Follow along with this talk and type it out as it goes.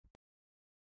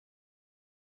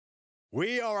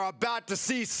We are about to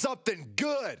see something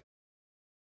good.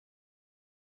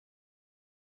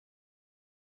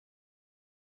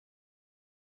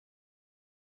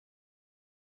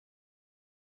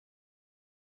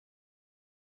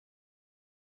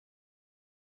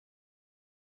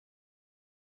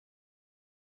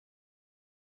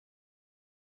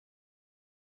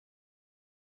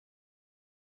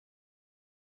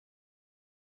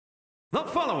 The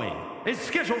following is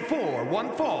scheduled for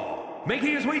one fall,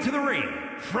 making his way to the ring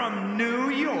from New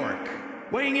York,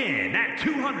 weighing in at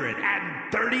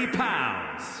 230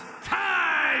 pounds,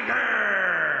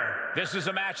 Tiger! This is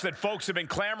a match that folks have been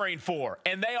clamoring for,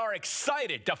 and they are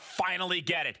excited to finally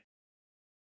get it.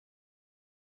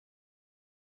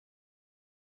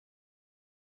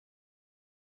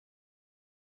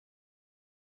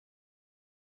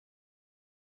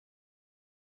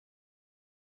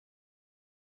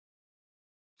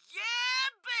 Yeah,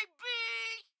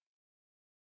 baby!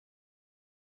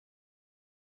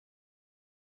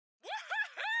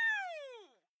 Woohoo!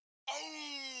 Oh!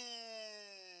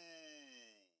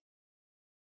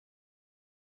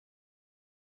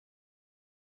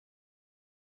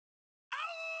 Oh!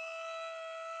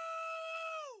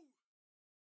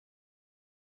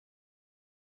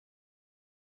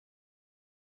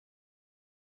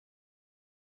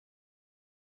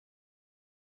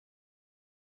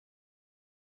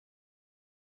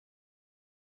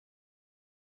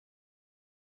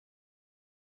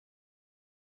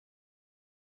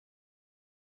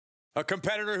 A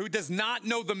competitor who does not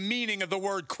know the meaning of the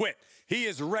word quit. He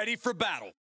is ready for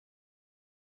battle.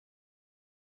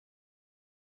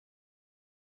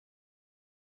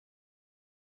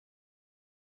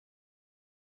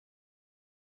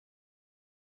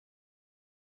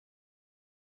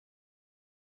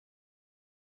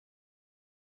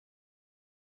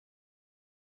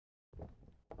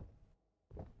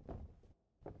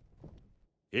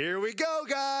 Here we go,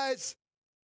 guys.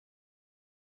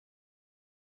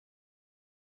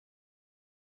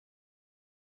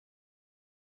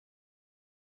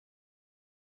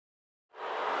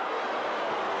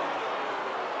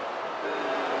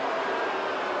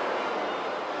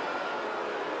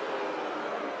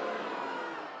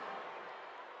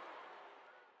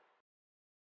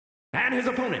 And his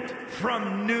opponent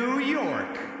from New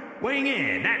York, weighing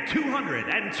in at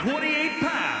 228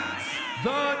 pounds,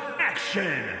 the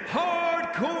Action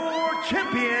Hardcore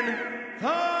Champion, the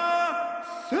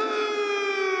Superstar!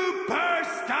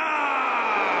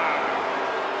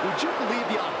 Would you believe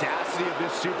the audacity of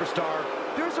this superstar?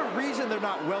 There's a reason they're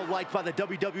not well-liked by the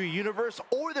WWE Universe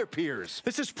or their peers.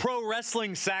 This is pro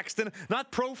wrestling, Saxton,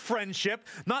 not pro friendship,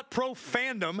 not pro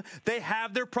fandom. They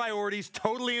have their priorities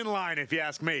totally in line, if you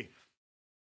ask me.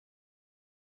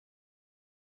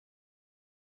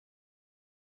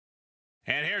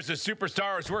 And here's the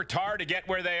superstar who's worked hard to get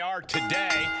where they are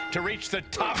today to reach the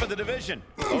top of the division.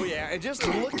 Oh yeah, and just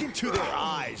look into their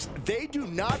eyes. They do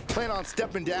not plan on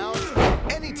stepping down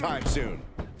anytime soon.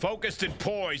 Focused and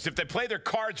poised. If they play their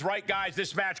cards right, guys,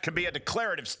 this match could be a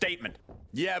declarative statement.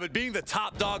 Yeah, but being the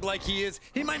top dog like he is,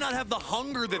 he might not have the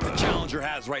hunger that the challenger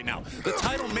has right now. The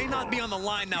title may not be on the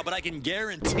line now, but I can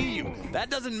guarantee you that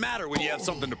doesn't matter when you have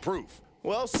something to prove.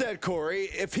 Well said, Corey.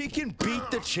 If he can beat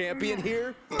the champion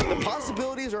here, the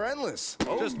possibilities are endless.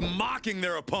 Just mocking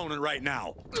their opponent right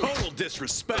now. Total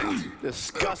disrespect.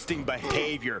 Disgusting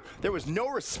behavior. There was no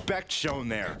respect shown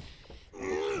there.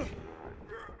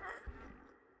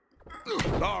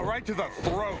 Oh, right to the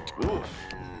throat. Oof.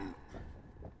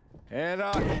 And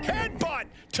Headbutt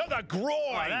to the groin.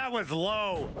 Oh, that was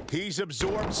low. He's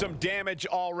absorbed some damage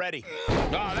already. Oh,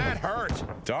 that hurt.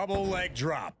 Double leg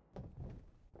drop.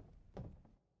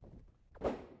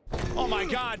 Oh, my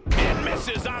God. And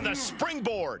misses on the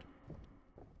springboard.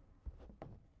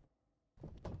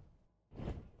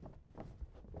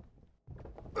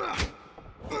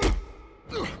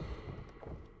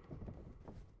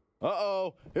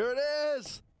 uh-oh, here it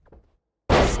is.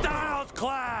 Styles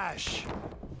clash.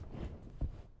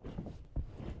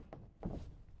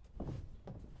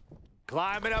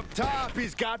 Climbing up top,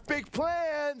 he's got big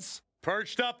plans.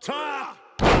 Perched up top.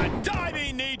 A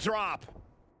diving knee drop.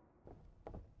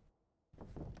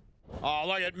 Oh,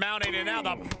 look at mounting, and now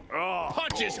the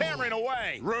punch is hammering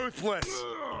away. Ruthless.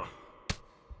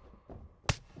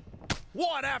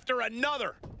 One after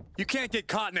another. You can't get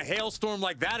caught in a hailstorm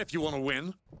like that if you want to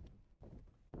win.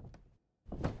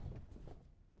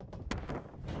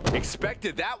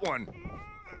 Expected that one.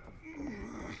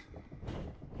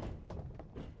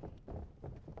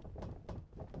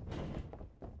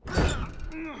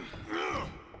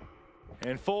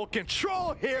 In full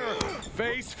control here.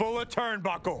 Face full of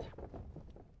turnbuckle.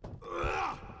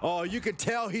 Oh, you can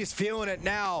tell he's feeling it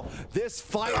now. This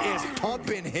fight is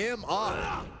pumping him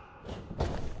up.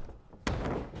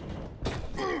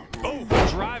 Oh,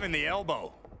 driving the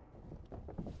elbow.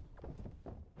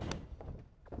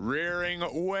 Rearing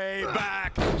way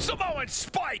back. Samoan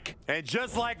spike. And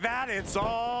just like that, it's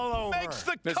all over. Makes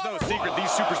the There's no cover. secret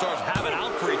these superstars have it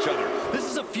out for each other. This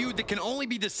is a feud that can only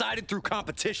be decided through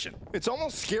competition. It's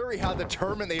almost scary how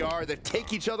determined they are to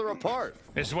take each other apart.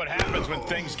 This is what happens when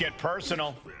things get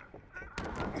personal.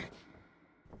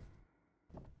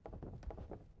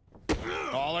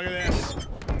 Oh, look at this.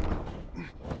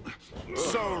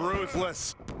 So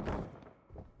ruthless.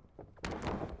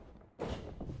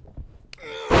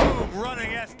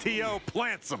 Running STO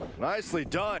plants him. Nicely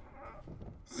done.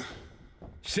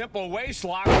 Simple waist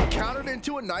lock. Countered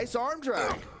into a nice arm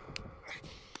drag.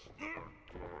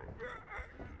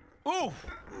 Ooh.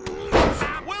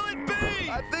 Will it be?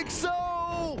 I think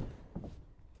so.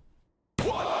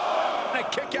 A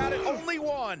kick out at only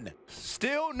one.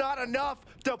 Still not enough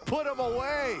to put him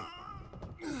away.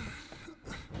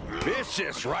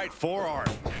 Vicious right forearm.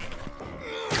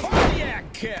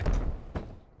 Cardiac kick.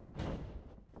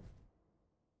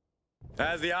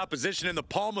 Has the opposition in the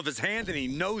palm of his hand, and he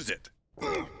knows it.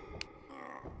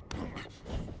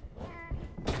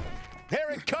 Here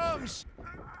it comes.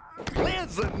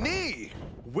 Lands the knee.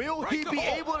 Will he be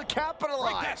able to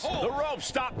capitalize? The rope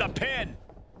stopped the pin.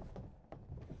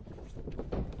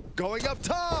 Going up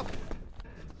top.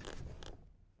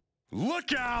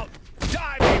 Look out!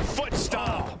 Diving foot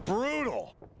stomp.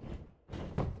 Brutal.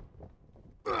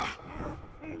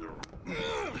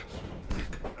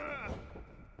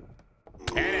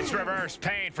 And it's reverse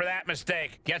pain for that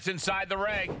mistake. Gets inside the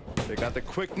ring. They got the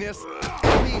quickness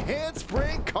and the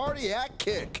handspring cardiac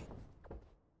kick.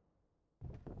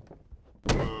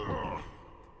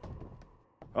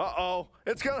 Uh-oh.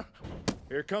 It's gonna...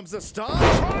 Here comes the stomp.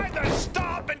 Tried to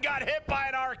stop and got hit by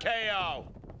an RKO.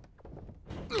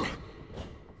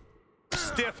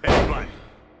 Stiff headbutt.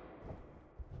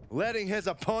 Letting his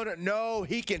opponent know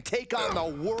he can take on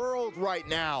the world right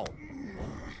now.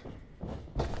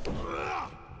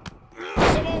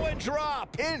 Samoan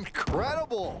drop.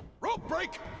 Incredible. Rope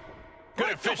break.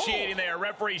 Good officiating there.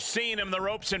 Referee seeing him the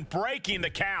ropes and breaking the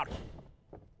count.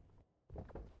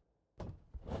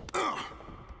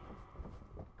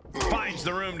 Finds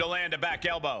the room to land a back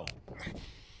elbow.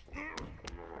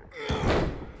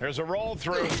 There's a roll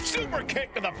through. Super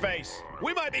kick to the face.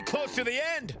 We might be close to the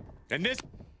end. And this...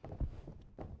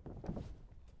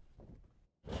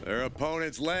 Their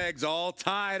opponent's legs all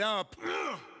tied up.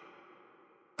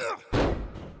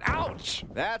 Ouch.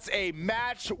 That's a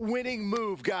match-winning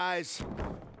move, guys.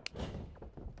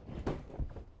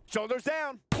 Shoulders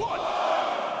down.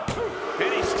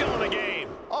 And he's still in the game.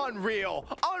 Unreal.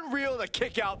 Unreal the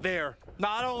kick out there.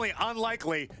 Not only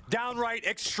unlikely, downright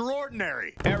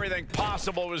extraordinary. Everything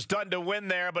possible was done to win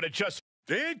there, but it just...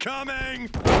 Incoming!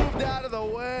 Moved out of the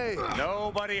way.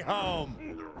 Nobody home.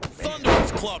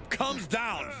 Thunderous Club comes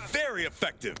down. Very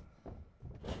effective.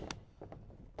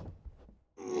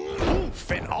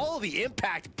 Oof, and all the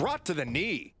impact brought to the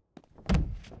knee.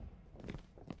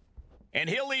 And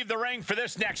he'll leave the ring for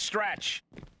this next stretch.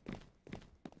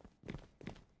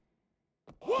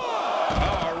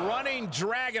 Oh, a running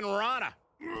Dragon Rana.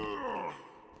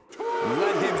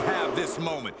 Let him have this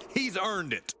moment. He's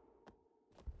earned it.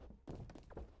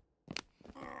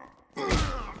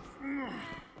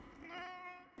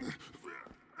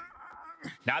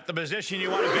 Not the position you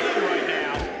want to be in right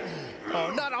now.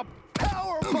 Oh, not a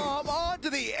power bomb onto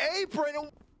the apron.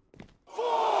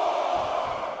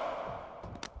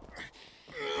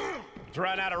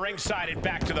 Thrown out of ringside and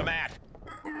back to the mat.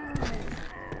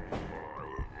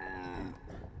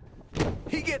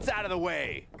 He gets out of the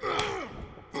way.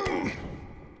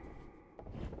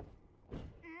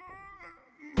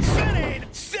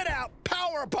 Sit out,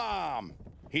 power bomb.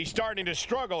 He's starting to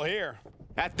struggle here.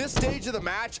 At this stage of the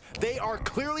match, they are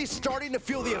clearly starting to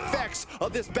feel the effects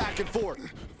of this back and forth.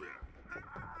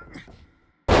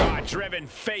 Driven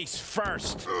face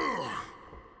first.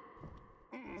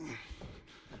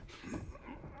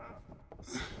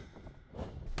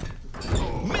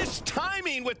 Missed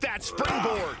timing with that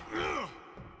springboard.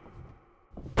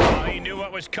 Oh, he knew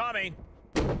what was coming.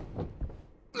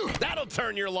 That'll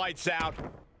turn your lights out.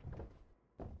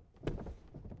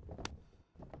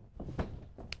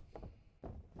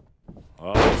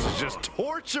 Oh, this is just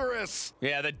torturous.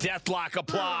 Yeah, the death lock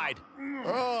applied.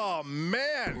 Oh,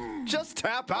 man. Just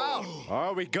tap out.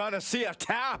 Are we gonna see a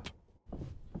tap?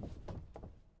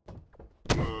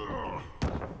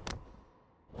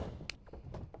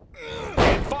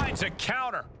 And finds a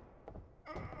counter.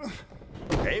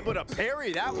 Able to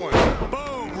parry that one.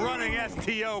 Boom, running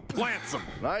STO plants him.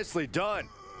 Nicely done.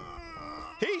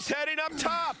 He's heading up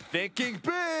top. Thinking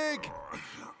big.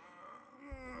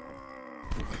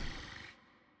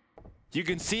 You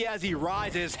can see as he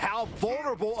rises how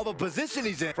vulnerable of a position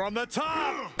he's in. From the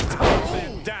top, toss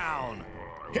it down.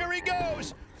 Here he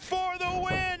goes for the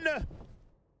win.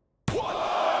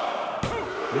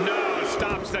 No,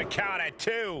 stops the count at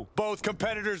 2. Both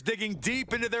competitors digging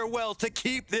deep into their well to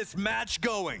keep this match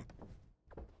going.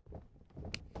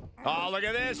 Oh, look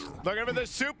at this. Looking for the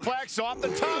suplex off the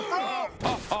top rope.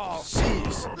 Oh,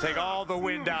 jeez. Take all the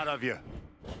wind out of you.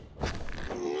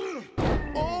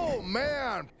 Oh,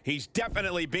 man. He's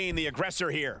definitely being the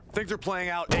aggressor here. Things are playing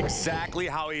out exactly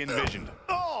how he envisioned.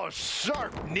 Oh,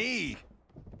 sharp knee.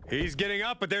 He's getting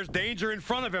up, but there's danger in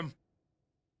front of him.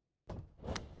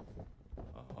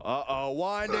 Uh-oh,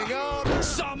 winding up.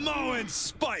 Samoan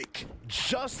spike.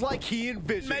 Just like he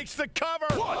envisioned. Makes the cover.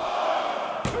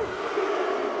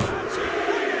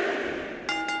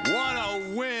 What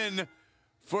a win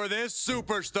for this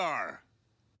superstar.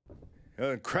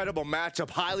 An incredible matchup,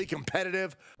 highly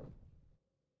competitive.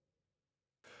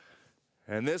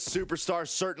 And this superstar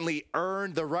certainly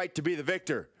earned the right to be the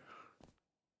victor.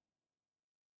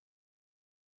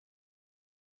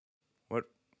 What?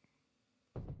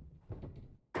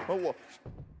 Oh, whoa.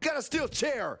 Got a steel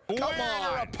chair. Come Wear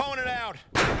your on. opponent out.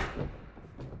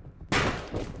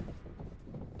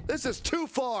 This is too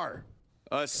far.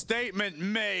 A statement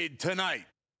made tonight.